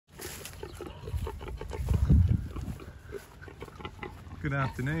Good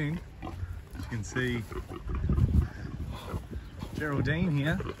afternoon. As you can see, Geraldine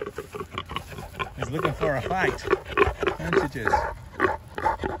here is looking for a fight, aren't you, Jess?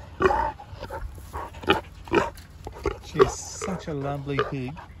 She's such a lovely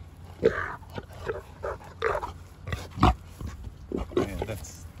pig. Yeah,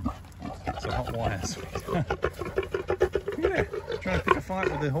 that's a hot wire, sweet. Look at her, trying to pick a fight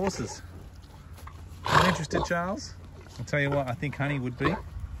with the horses. Are you interested, Charles? I'll tell you what, I think Honey would be.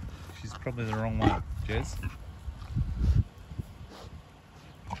 She's probably the wrong one, Jez.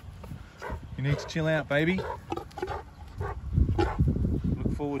 You need to chill out, baby.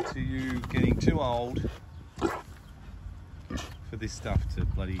 Look forward to you getting too old for this stuff to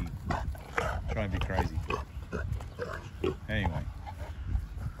bloody try and be crazy. Anyway,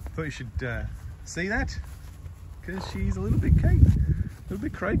 thought you should see that, because she's a little bit cute, a little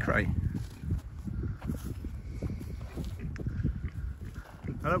bit cray-cray.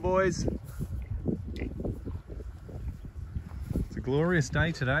 Hello boys. It's a glorious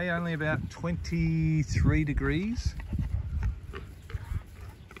day today, only about 23 degrees. But,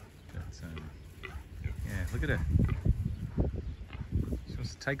 yeah, look at her. She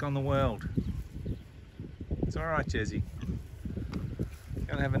wants to take on the world. It's alright, Jezzy.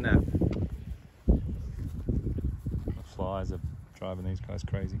 Go and have a nap. The flies are driving these guys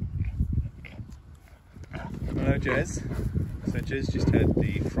crazy. Hello, Jez. So Jez just had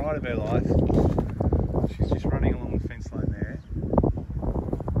the fright of her life. She's just running along the fence line there,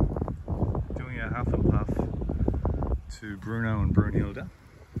 doing a huff and puff to Bruno and Brunhilde.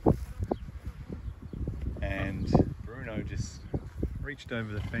 And Bruno just reached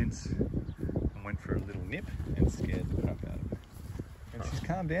over the fence and went for a little nip and scared the crap out of her. And she's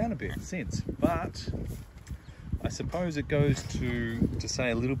calmed down a bit since, but I suppose it goes to say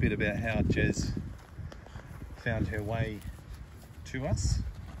a little bit about how Jez found her way to us.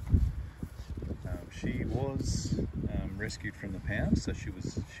 She was rescued from the pound, so she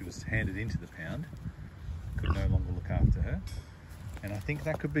was handed into the pound. Could no longer look after her, and I think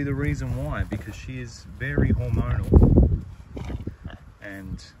that could be the reason why, because she is very hormonal,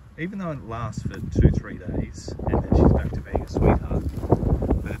 and even though it lasts for 2-3 days and then she's back to being a sweetheart,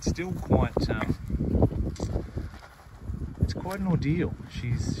 but it's still quite it's quite an ordeal.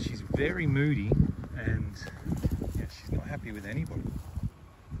 She's very moody, and yeah, she's not happy with anybody.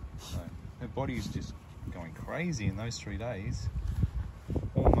 So her body is just going crazy in those 3 days.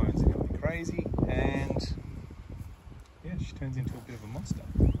 Hormones are going crazy, and yeah, she turns into a bit of a monster.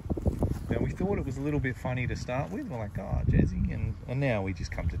 Now, we thought it was a little bit funny to start with. We're like, oh, Jezzy, and now we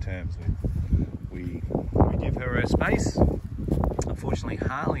just come to terms with, we give her space. Unfortunately,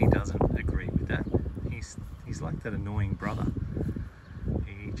 Harley doesn't agree with that. He's like that annoying brother.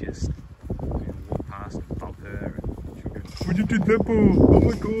 He just walk past and bump her, and she'll go, "What you did that for? Oh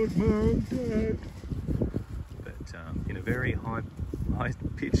my God, Mom, Dad!" But in a very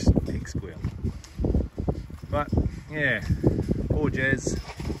high-pitched pig squeal. But yeah, poor Jez.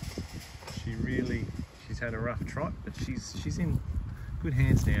 She's had a rough trot, but she's in good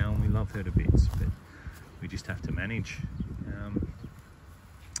hands now, and we love her to bits. But we just have to manage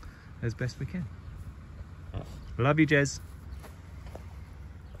as best we can. Love you, Jez.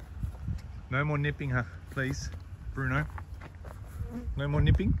 No more nipping her, please, Bruno. No more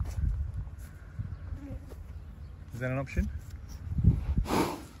nipping. Is that an option?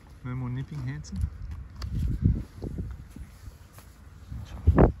 No more nipping, handsome?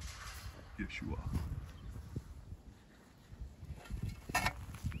 Yes, you are.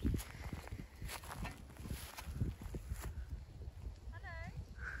 Hello.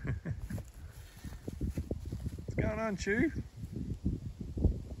 What's going on, Chew?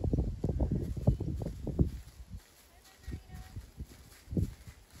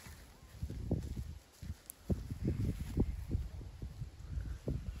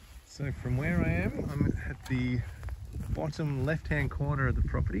 So from where I am, I'm at the bottom left-hand corner of the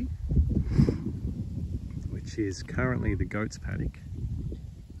property, which is currently the goats paddock.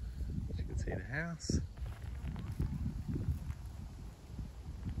 As you can see, the house.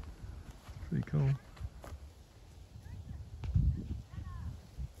 Pretty cool.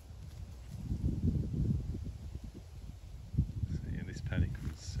 So yeah, this paddock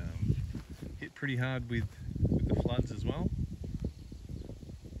was hit pretty hard with the floods as well.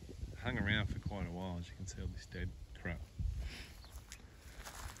 Hung around for quite a while, as you can see all this dead crap.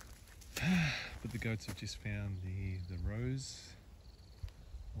 But the goats have just found the rose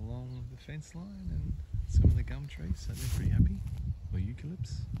along the fence line and some of the gum trees, so they're pretty happy. Or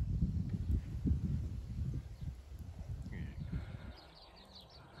eucalypts. Yeah.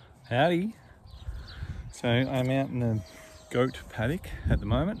 Howdy. So I'm out in the goat paddock at the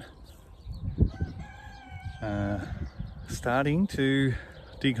moment. Starting to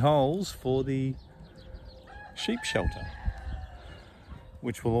dig holes for the sheep shelter,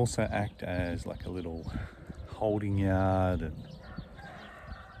 which will also act as like a little holding yard,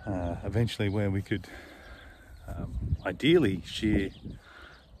 and eventually where we could ideally shear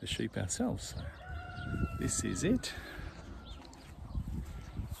the sheep ourselves. So this is it.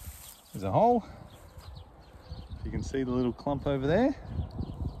 There's a hole. You can see the little clump over there.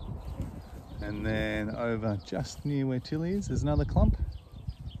 And then over just near where Tilly is, there's another clump.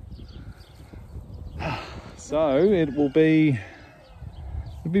 So it'll be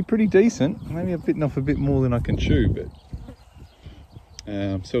pretty decent. Maybe I've bitten off a bit more than I can chew, but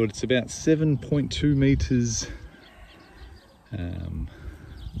so it's about 7.2 meters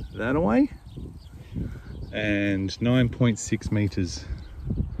that away, and 9.6 meters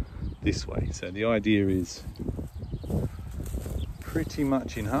this way. So the idea is pretty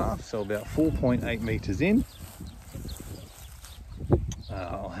much in half, so about 4.8 meters in.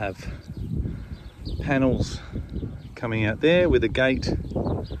 I'll have panels coming out there with a gate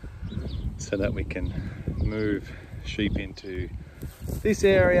so that we can move sheep into this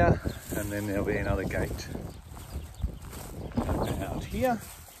area, and then there'll be another gate out here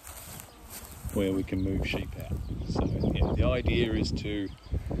where we can move sheep out. So yeah, the idea is to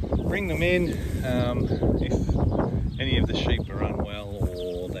bring them in if any of the sheep are unwell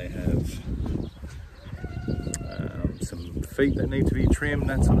or they have some feet that need to be trimmed,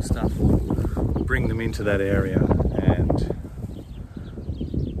 that sort of stuff. We'll bring them into that area, and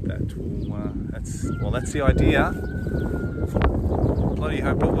that will that's the idea. Bloody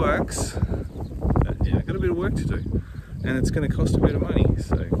hope it works. But yeah, I've got a bit of work to do, and it's going to cost a bit of money,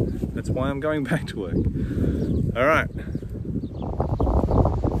 so that's why I'm going back to work. All right.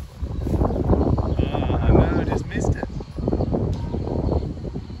 I just missed it.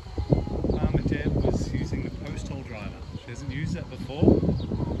 Farmer Deb was using the post hole driver. She hasn't used that before.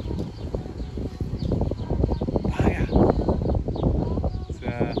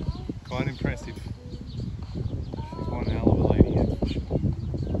 It's quite impressive. She's one hell of a lady, that's for sure.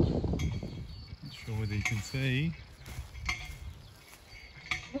 Not sure whether you can see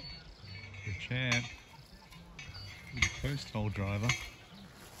the champ, the post hole driver.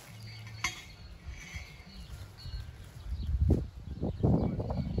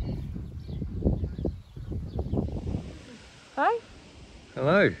 Hi.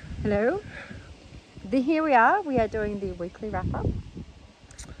 Hello. Hello. Here we are doing the weekly wrap up,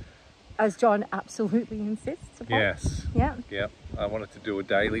 as John absolutely insists upon. Yes. Yeah. Yep. I wanted to do a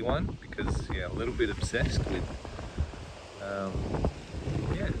daily one because a little bit obsessed with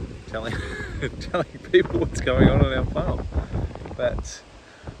telling people what's going on our farm. But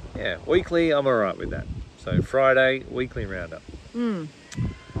yeah, weekly I'm alright with that. So Friday, weekly roundup. The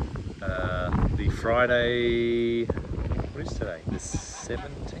Friday, what is today? The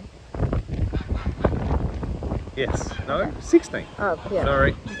 17th? Yes. No? 16th. Oh, yeah.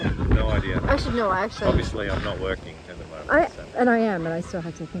 Sorry. No idea. Actually, no, Obviously I'm not working at the moment. And I am, and I still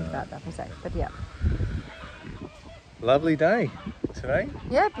have to think about that for a sec, but yeah. Lovely day today.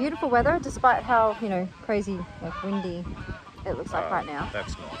 Yeah, beautiful weather, despite how, crazy, like windy it looks like right now.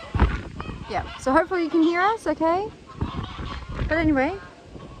 That's not. Yeah, so hopefully you can hear us okay. But anyway,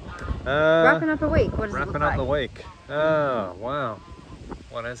 wrapping up a week. What does it look like? Wrapping up the week. Oh, wow.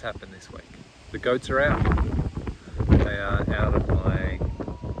 What has happened this week? The goats are out. They are out of my,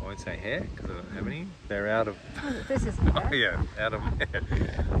 I won't say hair because I don't have any. They're out of... This isn't hair. Oh yeah, out of hair.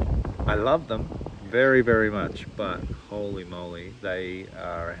 I love them very, very much, but holy moly, they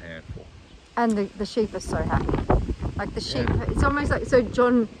are a handful. And the sheep are so happy. Like the sheep, it's almost like, so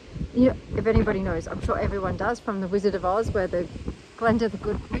John, if anybody knows, I'm sure everyone does, from the Wizard of Oz, where the Glenda the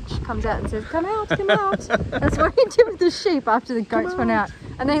Good Witch comes out and says, come out, come out. That's what he did with the sheep after the goats went out.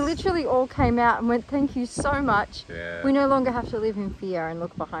 And they literally all came out and went, thank you so much. Yeah. We no longer have to live in fear and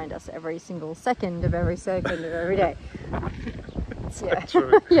look behind us every single second of every day. So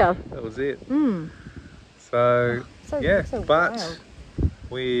true. Yeah. That was it. So yeah, so but wild.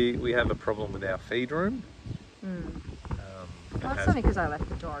 we have a problem with our feed room. Well, it's only because I left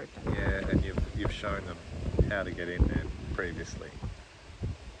the door open. Yeah, and you've shown them how to get in there previously.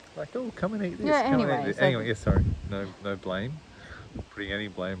 Like, oh, come and eat this. Yeah, come anyway. and eat this. Anyway, yeah, sorry, no blame. Not putting any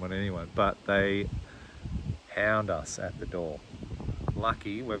blame on anyone, but they hound us at the door.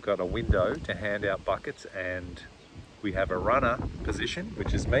 Lucky we've got a window to hand out buckets, and we have a runner position,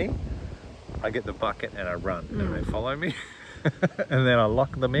 which is me. I get the bucket and I run, and they follow me, and then I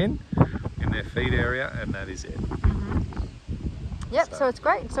lock them in their feed area, and that is it. Yep, so it's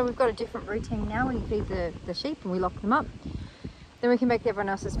great. So we've got a different routine now when you feed the sheep and we lock them up. Then we can make everyone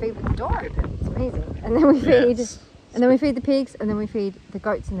else's feed with the door open. It's amazing. And then we feed, Yes. and then we feed the pigs, and then we feed the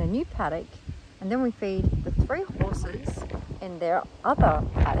goats in their new paddock, and then we feed the 3 horses in their other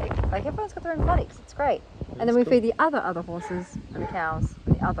paddock. Like everyone's got their own paddocks. It's great. And then we feed the other horses and the cows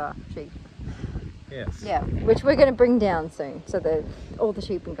and the other sheep. Yes. Yeah, which we're going to bring down soon, so that all the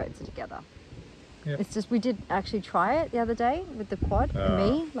sheep and goats are together. Yep. It's just we did actually try it the other day with the quad and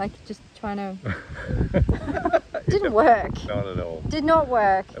me, like just trying to. Didn't work. Not at all. Did not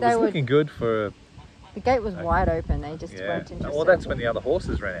work. It was looking good for. The gate was wide open. They just weren't interested. Well, that's when the other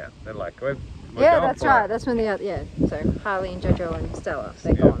horses ran out. They're like, we're yeah, going that's for right. it. That's when the other, yeah. So Harley and Jojo and Stella,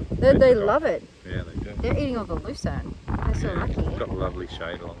 they're Yeah, gone. They they're love it. Yeah, they do. They're eating all the lucerne. They're so lucky. Got a lovely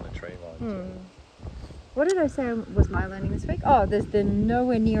shade along the tree line. too. What did I say was my learning this week? Oh, there's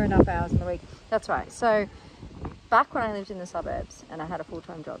nowhere near enough hours in the week. That's right. So back when I lived in the suburbs and I had a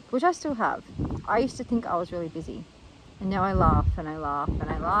full-time job, which I still have, I used to think I was really busy. And now I laugh and I laugh and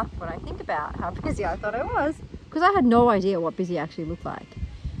I laugh when I think about how busy I thought I was, because I had no idea what busy actually looked like.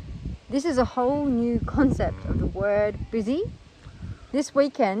 This is a whole new concept of the word busy. This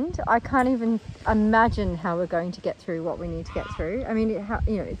weekend, I can't even imagine how we're going to get through what we need to get through. I mean,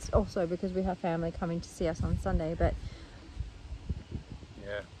 it's also because we have family coming to see us on Sunday, but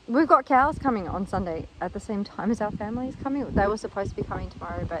Yeah. we've got cows coming on Sunday at the same time as our family is coming. They were supposed to be coming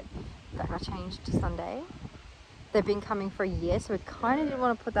tomorrow, but that got changed to Sunday. They've been coming for a year, so we kind of didn't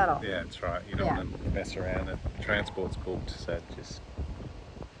want to put that off. Yeah, that's right. You don't want to mess around. And transport's booked, so just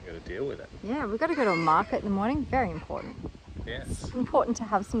you got to deal with it. Yeah, we've got to go to a market in the morning. Very important. Yes. It's important to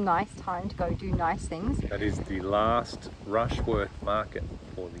have some nice time to go do nice things. That is the last Rushworth market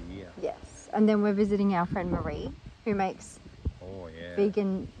for the year. Yes. And then we're visiting our friend Marie, who makes Oh yeah.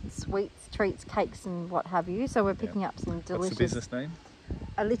 vegan sweets, treats, cakes and what have you. So we're picking up some delicious... What's the business name?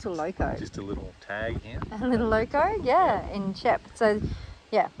 A Little Loco. Just a little tag here. A Little Loco, yeah, in Shep. So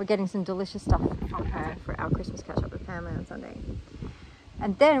yeah, we're getting some delicious stuff from her for our Christmas catch up with family on Sunday.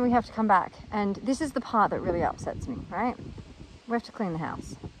 And then we have to come back. And this is the part that really upsets me, right? We have to clean the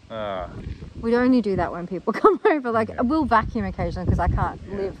house. Ah, We'd only do that when people come over. Like, we'll vacuum occasionally because I can't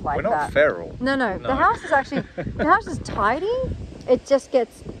live like we're not that. feral. No, the house is actually, the house is tidy. It just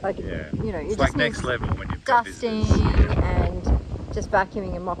gets like, Yeah. you know, it It's just like needs next level when you've got dusting visitors. and just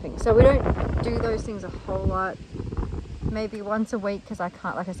vacuuming and mopping. So we don't do those things a whole lot. Maybe once a week because I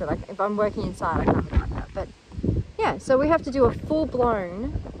can't, like I said, like if I'm working inside, I can't be like that. But yeah, so we have to do a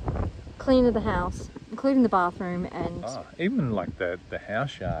full-blown clean of the house, including the bathroom and Even like the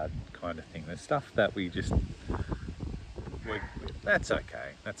house yard kind of thing. The stuff that we just... that's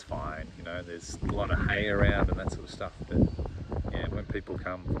okay. That's fine. You know, there's a lot of hay around and that sort of stuff. But yeah, when people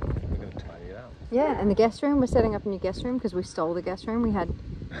come, we're going to tidy it up. yeah, and the guest room, we're setting up a new guest room because we stole the guest room. We had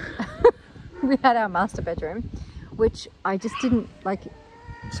we had our master bedroom, which I just didn't like.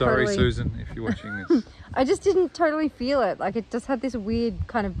 Sorry, Totally. Susan, if you're watching this. I just didn't totally feel it. Like it just had this weird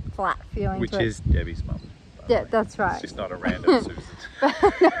kind of flat feeling Which to it. is Debbie's mum. by the Yeah, way. that's right. It's just not a random Susan.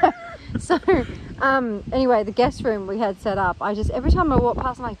 So, anyway, the guest room we had set up, every time I walk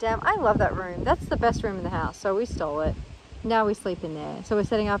past, I'm like, damn, I love that room. That's the best room in the house. So we stole it. Now we sleep in there. So we're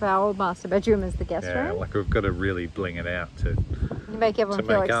setting up our old master bedroom as the guest Yeah, room. like we've got to really bling it out to... To make everyone to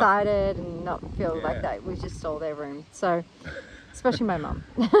feel make up. excited and not feel like Yeah. that we just stole their room. So, especially my mum.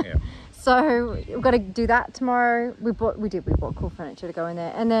 Yeah. So we've got to do that tomorrow. We bought cool furniture to go in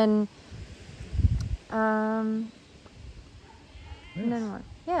there. And then, and then what?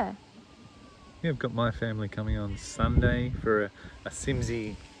 Yeah. Yeah, I've got my family coming on Sunday for a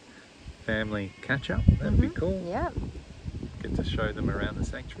Simsy family catch-up. That'd be cool. Yeah. Get to show them around the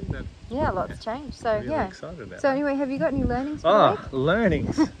sanctuary. Yeah, lots changed. So Really yeah. excited about So that. anyway, have you got any learnings for the week?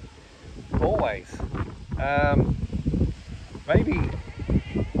 Learnings. Always. Maybe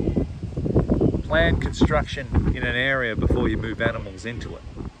plan construction in an area before you move animals into it.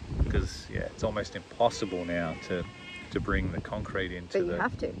 Because, yeah, it's almost impossible now to bring the concrete into But you the...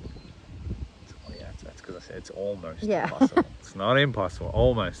 have to. Oh, yeah, that's because I said it's almost Yeah. impossible. It's not impossible,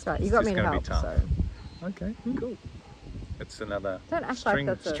 almost. Right, you It's got just me to gonna help. be tough. So Okay, cool. It's another Don't act like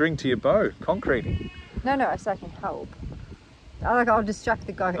that's a- string to your bow, concreting. no, I said I can help. I'll distract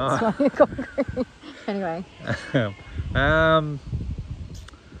the goats Oh. while you're concreting. Anyway,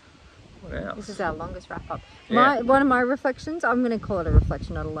 What else? this is our longest wrap up. Yeah. One of my reflections, I'm going to call it a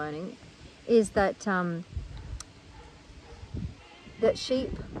reflection, not a learning, is that that sheep,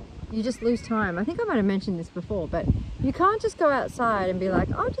 you just lose time. I think I might have mentioned this before, but you can't just go outside and be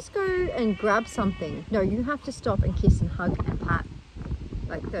like, I'll just go and grab something. No, you have to stop and kiss and hug and pat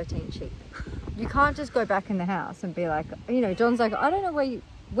like 13 sheep. You can't just go back in the house and be like, you know, John's like, I don't know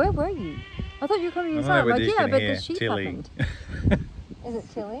where were you? I thought you were coming I know inside. I'm whether like, you yeah, can but hear the sheep Tilly. happened. Is it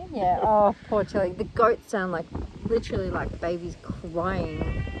Tilly? Yeah. Oh, poor Tilly. The goats sound like literally like babies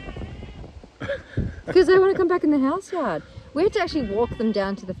crying because they want to come back in the house yard. We had to actually walk them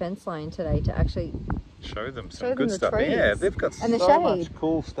down to the fence line today to actually Show them Show some them good the stuff. trees Yeah, they've got and the so shade. much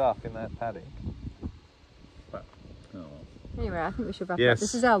cool stuff in that paddock. But, oh well. Anyway, I think we should wrap Yes. up.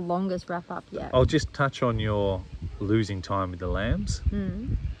 This is our longest wrap up yet. I'll just touch on your losing time with the lambs.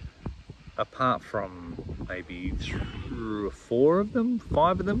 Mm. Apart from maybe 4 of them,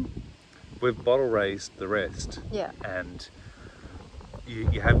 5 of them, we've bottle raised the rest. Yeah. And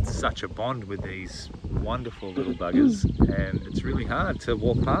you have such a bond with these wonderful little buggers, and it's really hard to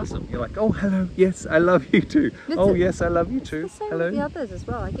walk past them. You're like, oh, hello, yes, I love you too. Oh, yes, I love you too. It's the same Hello. with the others as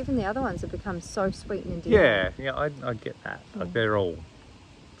well. Like even the other ones have become so sweet and endearing. Yeah, I get that. Like they're all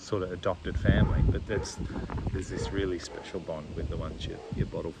sort of adopted family, but there's this really special bond with the ones you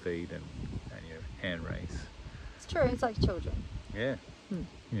bottle feed and you hand raise. It's true. It's like children. Yeah. Hmm.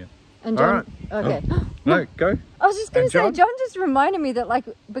 Yeah. And All John. right. Okay. No, go. I was just going And to say, John? John just reminded me that, like,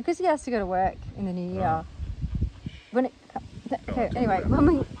 because he has to go to work in the new year, when it okay, talk anyway, about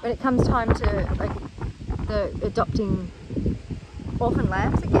when it comes time to like the adopting orphan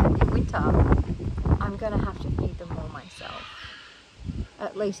lambs again in winter, I'm going to have to feed them all myself.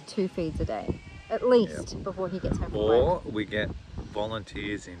 At least 2 feeds a day, at least before he gets home from work. Or we get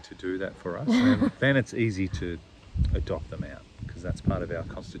volunteers in to do that for us, and then it's easy to adopt them out because that's part of our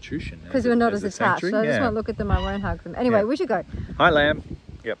constitution. Because we're not as a attached. sanctuary. So I just Yeah. won't look at them. I won't hug them. Anyway, Yeah. we should go. Hi, lamb.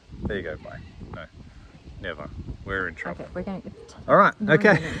 Yep, there you go. Bye. No, never. We're in trouble. Okay, we're going to get. All right. 9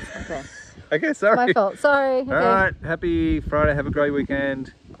 Okay. minutes. Okay. Okay. Sorry. My fault. Sorry. Okay. All right. Happy Friday. Have a great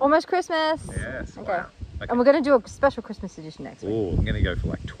weekend. Almost Christmas. Yes. Okay. Wow. And we're going to do a special Christmas edition next week. Oh, I'm going to go for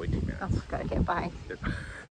like 20 minutes. Oh, God. Okay. Bye. Yep.